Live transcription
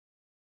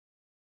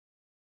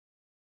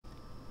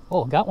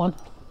Oh, got one.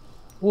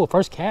 Oh,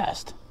 first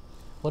cast.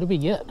 What did we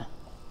get?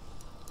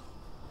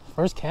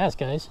 First cast,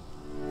 guys.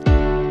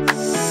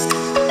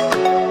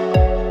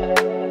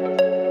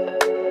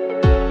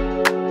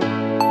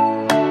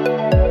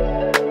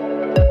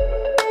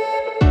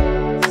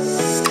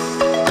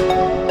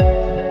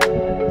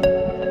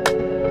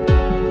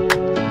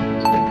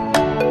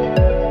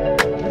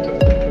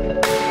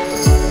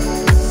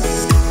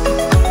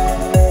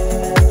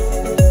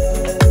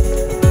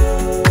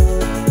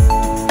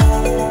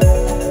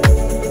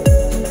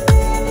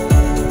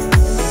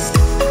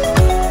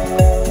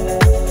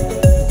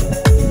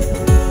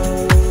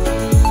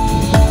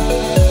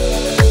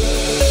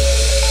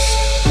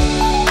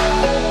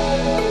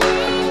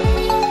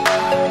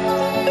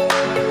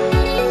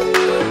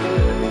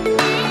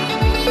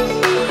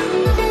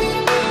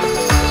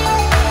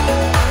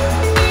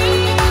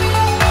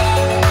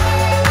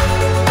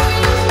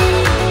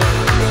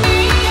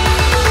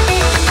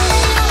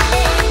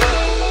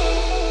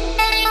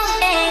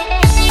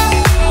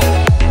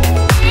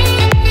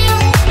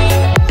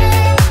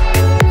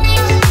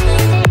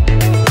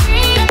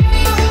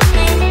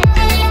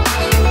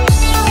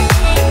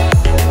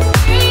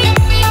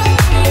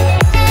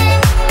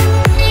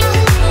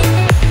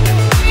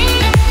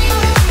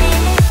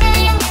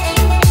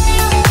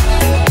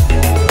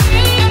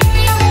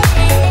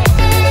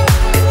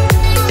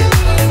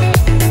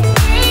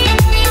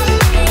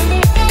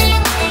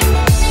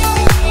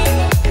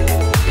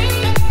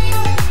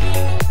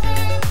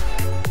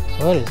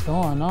 What is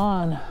going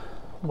on,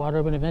 Water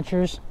Urban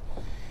Adventures?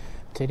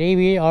 Today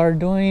we are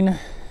doing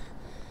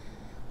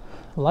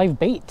live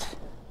bait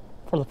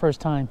for the first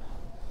time.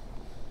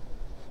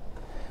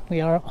 We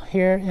are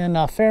here in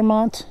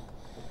Fairmont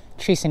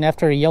chasing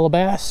after a yellow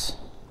bass,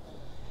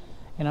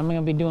 and I'm going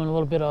to be doing a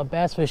little bit of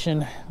bass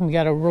fishing. We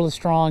got a really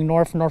strong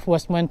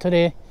northwest wind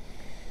today,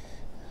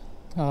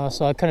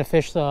 so I couldn't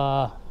fish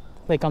the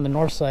lake on the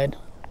north side,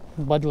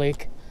 Bud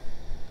Lake.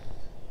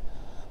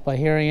 But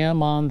here I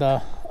am on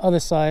the other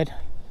side,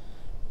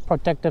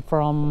 protected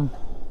from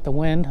the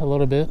wind a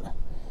little bit.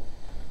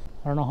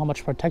 I don't know how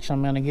much protection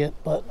I'm gonna get,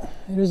 but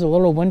it is a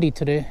little windy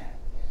today,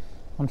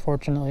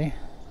 unfortunately.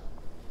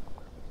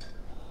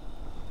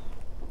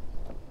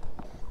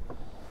 I'm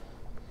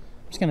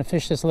just gonna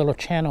fish this little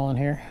channel in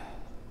here.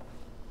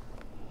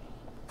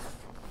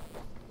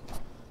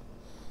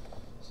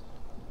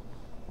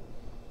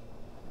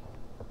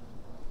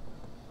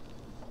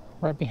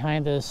 Right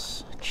behind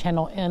this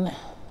channel N.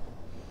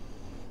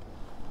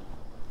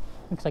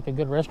 Looks like a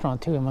good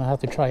restaurant too. I'm gonna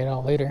have to try it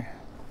out later.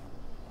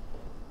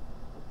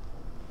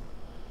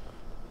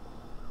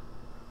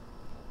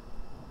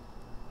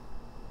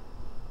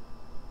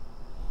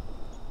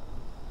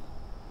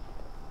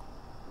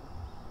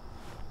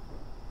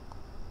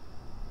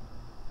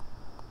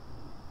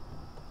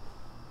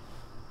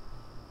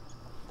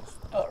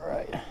 All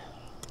right.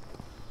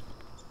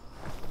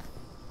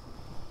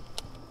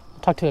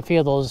 Talked to a few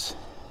of those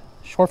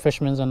shore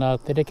fishermen, and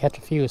they did catch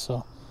a few,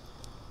 so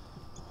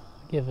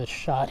give it a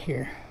shot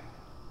here.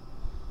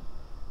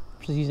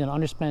 Just using an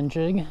underspin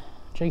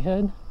jig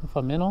head with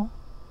a minnow.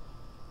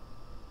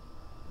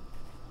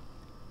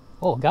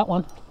 Oh, got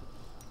one.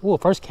 Oh,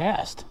 first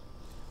cast.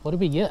 What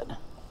did we get?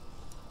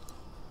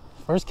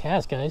 First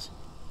cast, guys.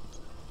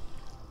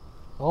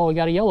 Oh, we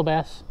got a yellow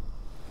bass.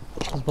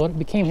 That's what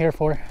we came here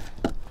for.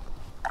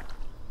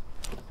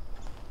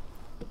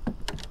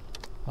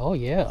 Oh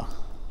yeah.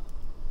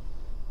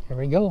 Here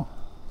we go.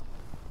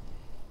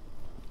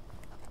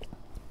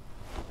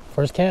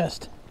 First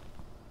cast.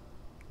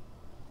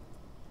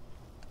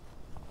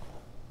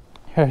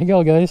 Here we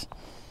go, guys.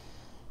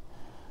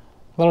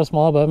 A little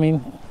small, but I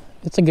mean,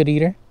 it's a good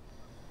eater.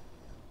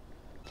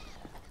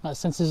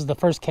 Since this is the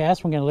first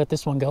cast, we're gonna let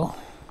this one go.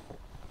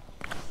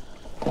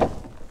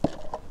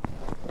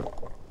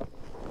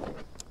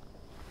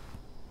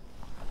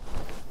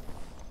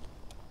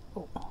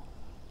 Oh.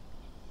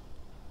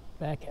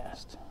 Back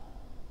cast.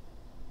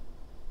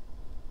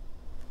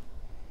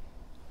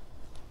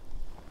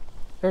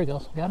 There we go.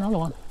 Got another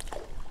one.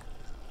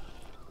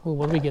 Oh,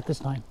 what do we get this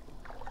time?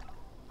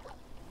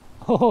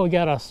 Oh, we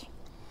got a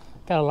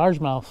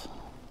largemouth.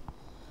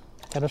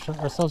 Got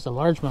ourselves a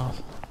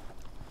largemouth.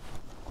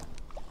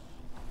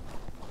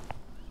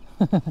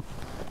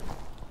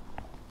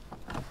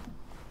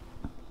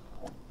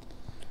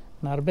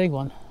 Not a big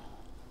one,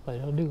 but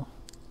it'll do.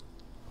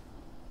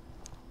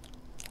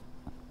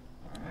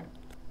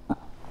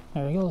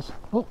 There he goes.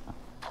 Oh,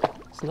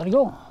 let's let it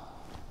go.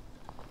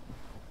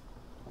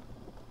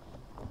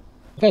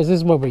 Guys, this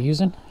is what we're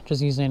using.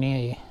 Just using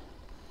a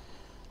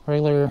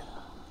regular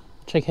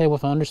jig head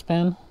with an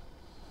underspin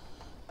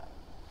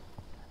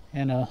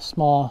and a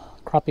small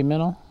crappie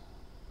minnow.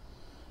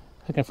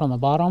 Hook it from the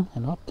bottom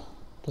and up,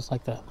 just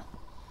like that.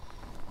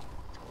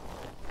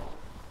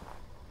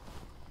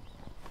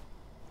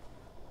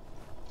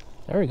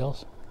 There he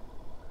goes.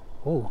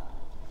 Oh,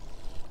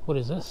 what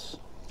is this?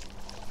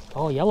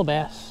 Oh, yellow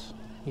bass.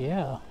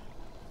 Yeah,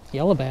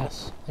 yellow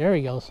bass. There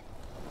he goes.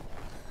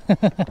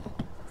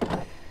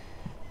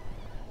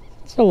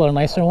 It's a little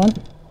nicer one.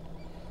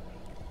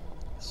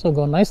 Still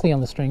go nicely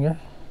on the stringer.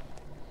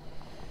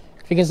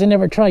 If you guys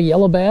never try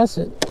yellow bass,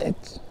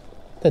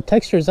 the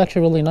texture is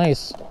actually really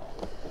nice.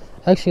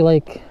 I actually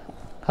like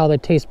how they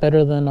taste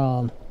better than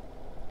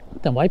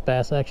white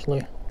bass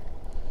actually.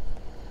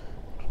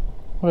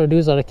 What I do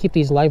is that I keep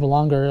these live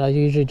longer. I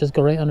usually just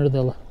go right under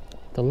the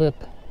lip.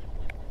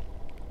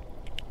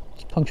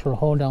 Just puncture a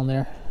hole down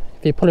there.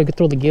 If you put it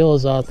through the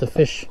gills, the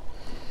fish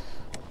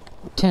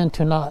tend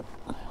to not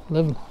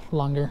live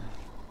longer.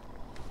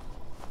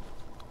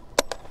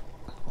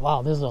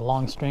 Wow, this is a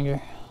long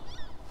stringer.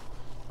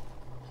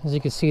 As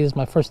you can see, this is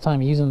my first time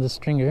using this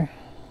stringer.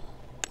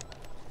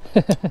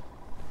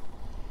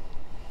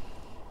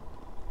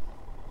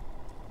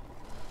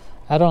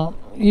 I don't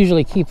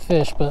usually keep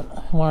fish, but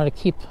I wanted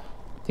to keep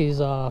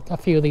these a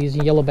few of these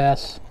yellow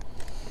bass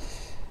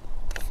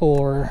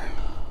for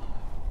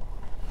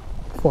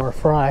a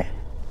fry.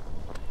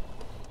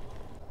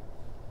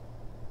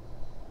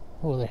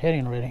 Oh, they're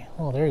hitting already.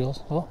 Oh, there he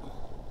goes. Oh.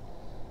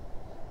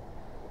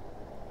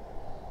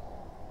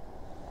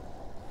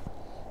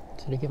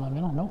 Did I get my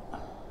minnow? Nope.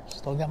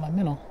 Still got my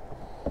minnow.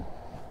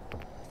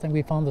 I think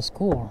we found the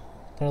school.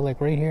 They're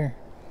like right here.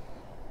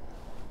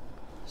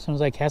 As soon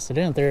as I cast it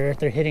in, they're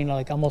hitting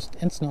like almost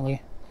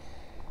instantly.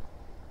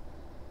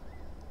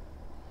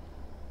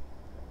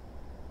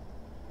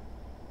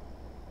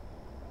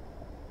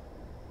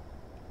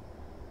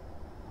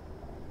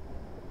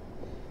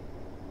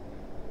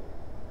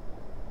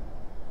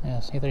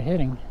 Yeah, see, they're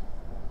hitting.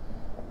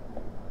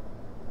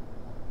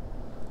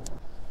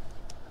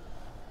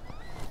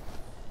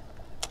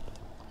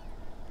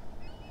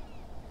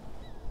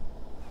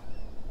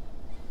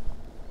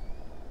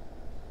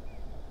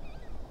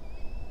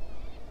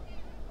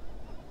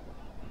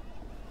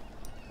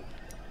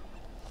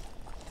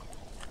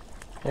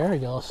 There he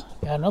goes.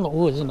 Got another.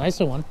 Ooh, it's a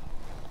nicer one.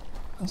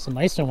 That's a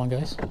nicer one,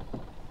 guys.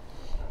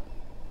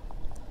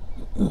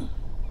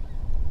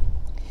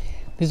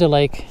 These are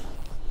like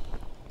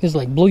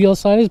bluegill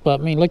size, but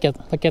I mean, look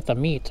at the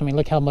meat. I mean,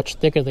 look how much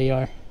thicker they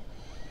are.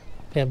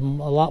 They have a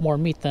lot more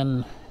meat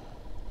than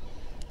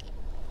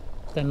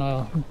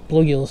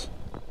bluegills.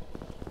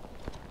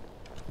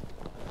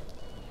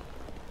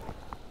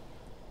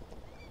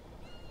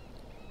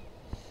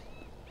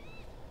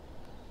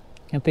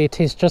 And they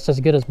taste just as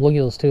good as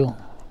bluegills too.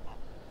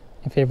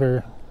 If you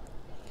ever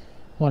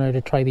wanted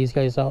to try these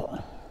guys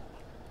out.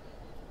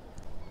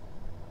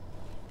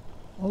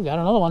 Oh, got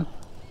another one.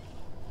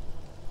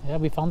 Yeah,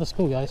 we found the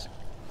school, guys.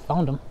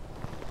 Found them.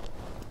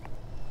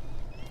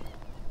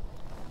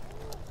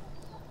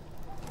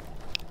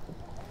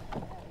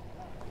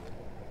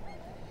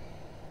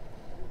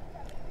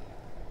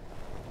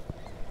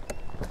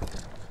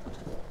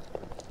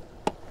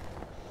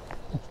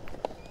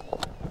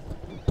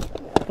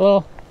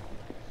 Well,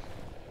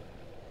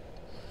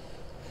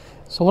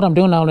 so what I'm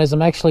doing now is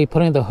I'm actually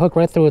putting the hook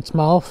right through its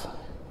mouth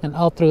and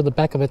out through the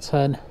back of its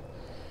head.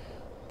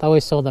 That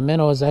way, so the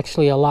minnow is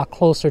actually a lot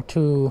closer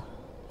to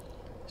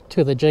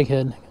the jig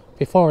head.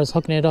 Before I was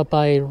hooking it up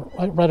right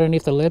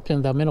underneath the lip,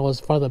 and the minnow was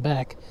farther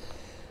back.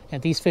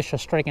 And these fish are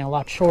striking a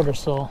lot shorter,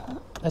 so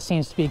that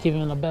seems to be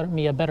giving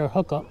me a better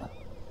hookup.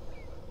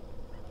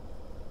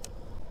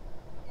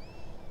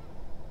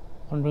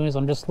 What I'm doing is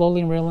I'm just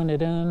slowly reeling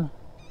it in.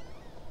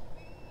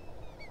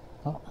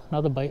 Oh,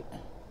 another bite.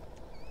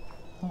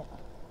 Oh.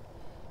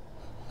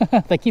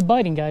 They keep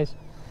biting, guys.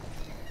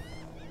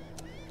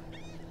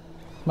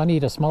 Might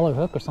need a smaller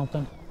hook or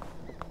something.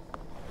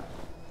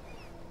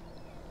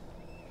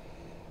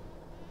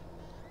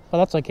 But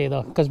that's okay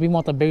though, because we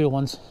want the bigger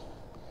ones.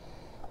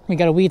 We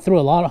gotta weed through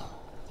a lot of,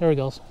 there he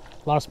goes.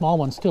 A lot of small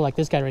ones too, like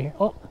this guy right here.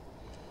 Oh,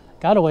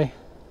 got away.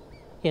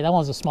 Yeah, that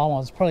one's a small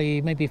one. It's probably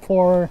maybe 3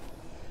 or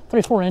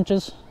 4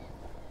 inches.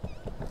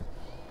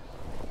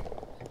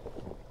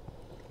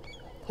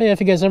 But yeah, if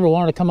you guys ever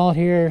wanted to come out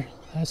here,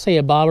 say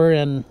a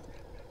bobber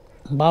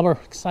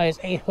size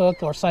 8 hook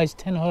or size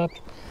 10 hook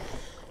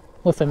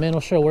with a minnow,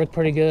 sure work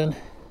pretty good.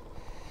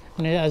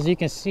 And as you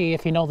can see,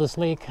 if you know this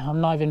lake, I'm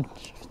not even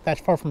that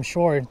far from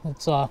shore.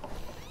 It's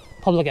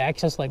public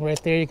access, like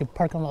right there. You can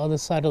park on the other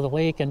side of the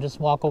lake and just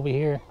walk over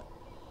here.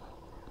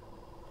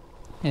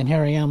 And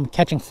here I am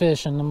catching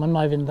fish, and I'm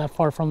not even that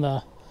far from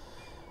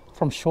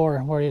shore,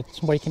 where you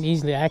can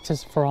easily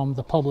access from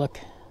the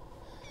public.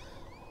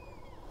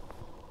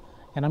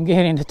 And I'm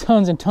getting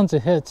tons and tons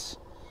of hits.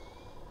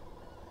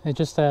 It's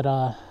just that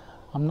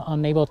I'm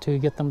unable to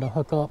get them to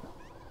hook up,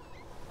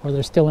 or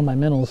they're still in my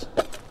minnows.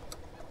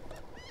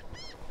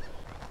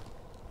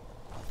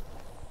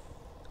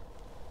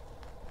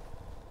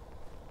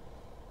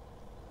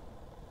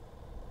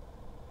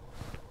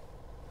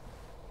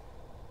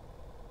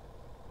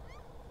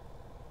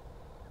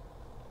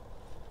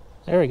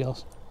 There he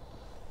goes.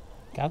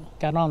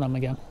 Got on them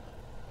again.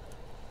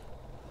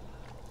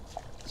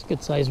 It's a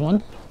good size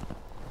one.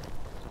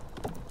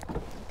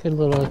 Good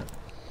little,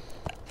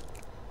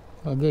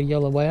 a good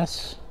yellow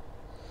bass.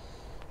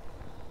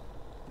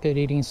 Good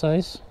eating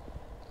size.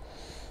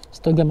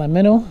 Still got my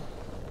minnow,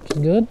 which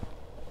is good.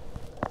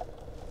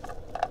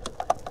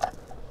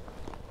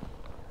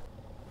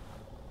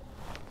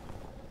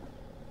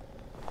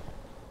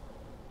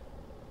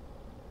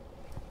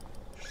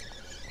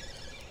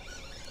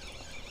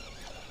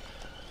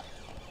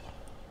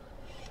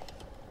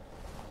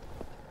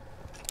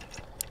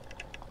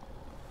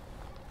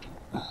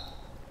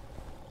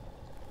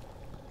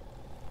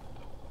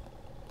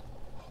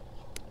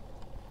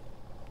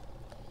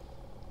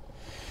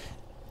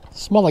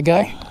 smaller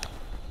guy.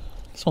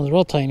 This one's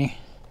real tiny.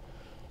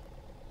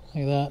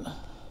 Look at that.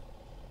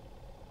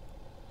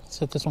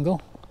 Let's let this one go.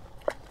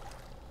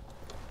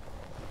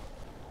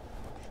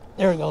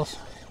 There it goes.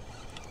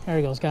 There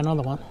he goes. Got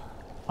another one.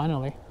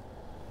 Finally.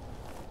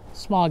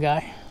 Small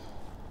guy.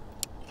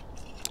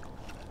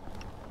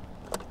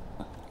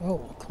 Oh,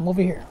 come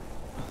over here.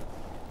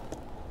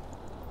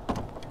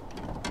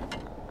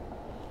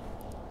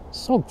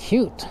 So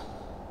cute.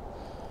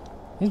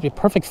 These would be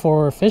perfect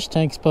for fish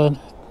tanks, but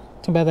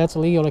too bad that's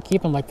illegal to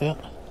keep them like that.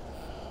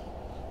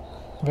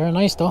 Very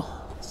nice though.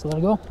 Let's let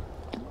it go.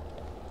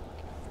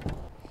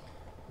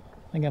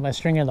 I got my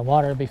string in the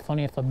water. It'd be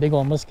funny if a big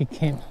old muskie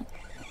came.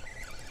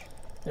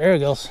 There it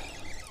goes.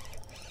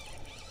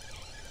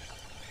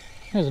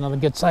 Here's another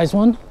good sized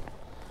one.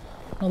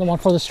 Another one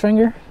for the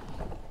stringer.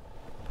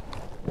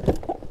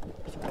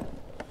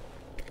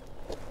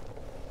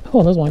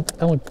 Oh,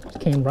 that one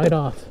came right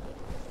off.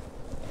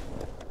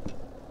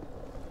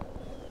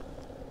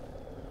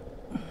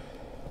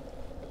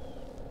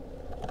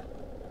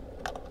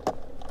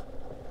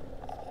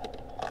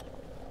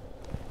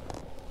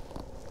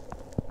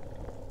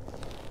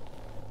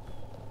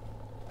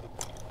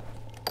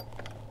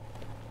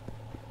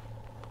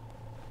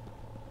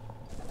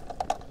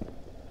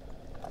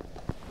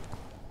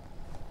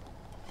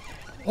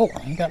 Oh,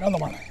 you got another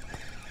one.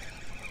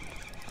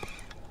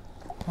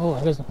 Oh,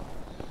 there's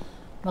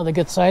another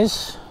good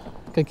size,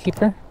 good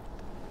keeper.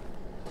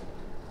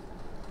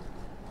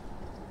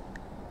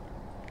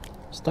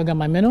 Still got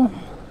my minnow.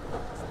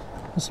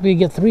 Let's see if we can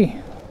get three.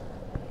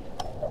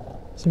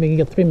 See if we can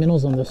get 3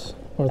 minnows on this,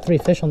 or 3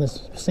 fish on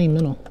this same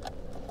minnow.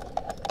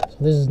 So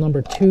this is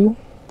number 2.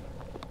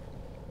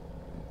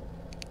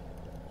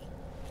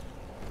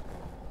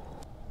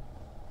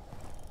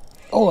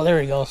 Oh, there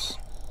he goes.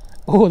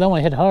 Oh, that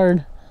one hit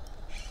hard.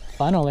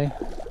 Finally.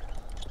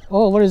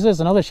 Oh, what is this?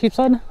 Another sheep's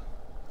head?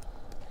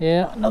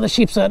 Yeah, another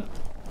sheep's head.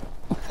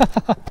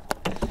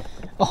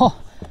 Oh,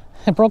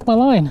 it broke my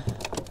line.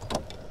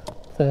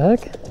 What the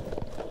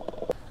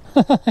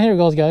heck? Here it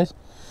goes, guys.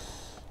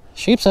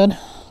 Sheep's head.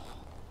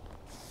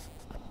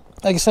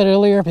 Like I said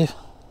earlier,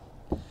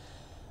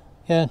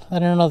 yeah, I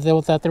didn't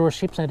know that there were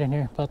sheep's head in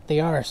here, but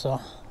they are,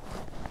 so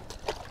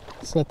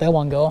let's let that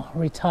one go.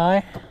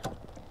 Retie.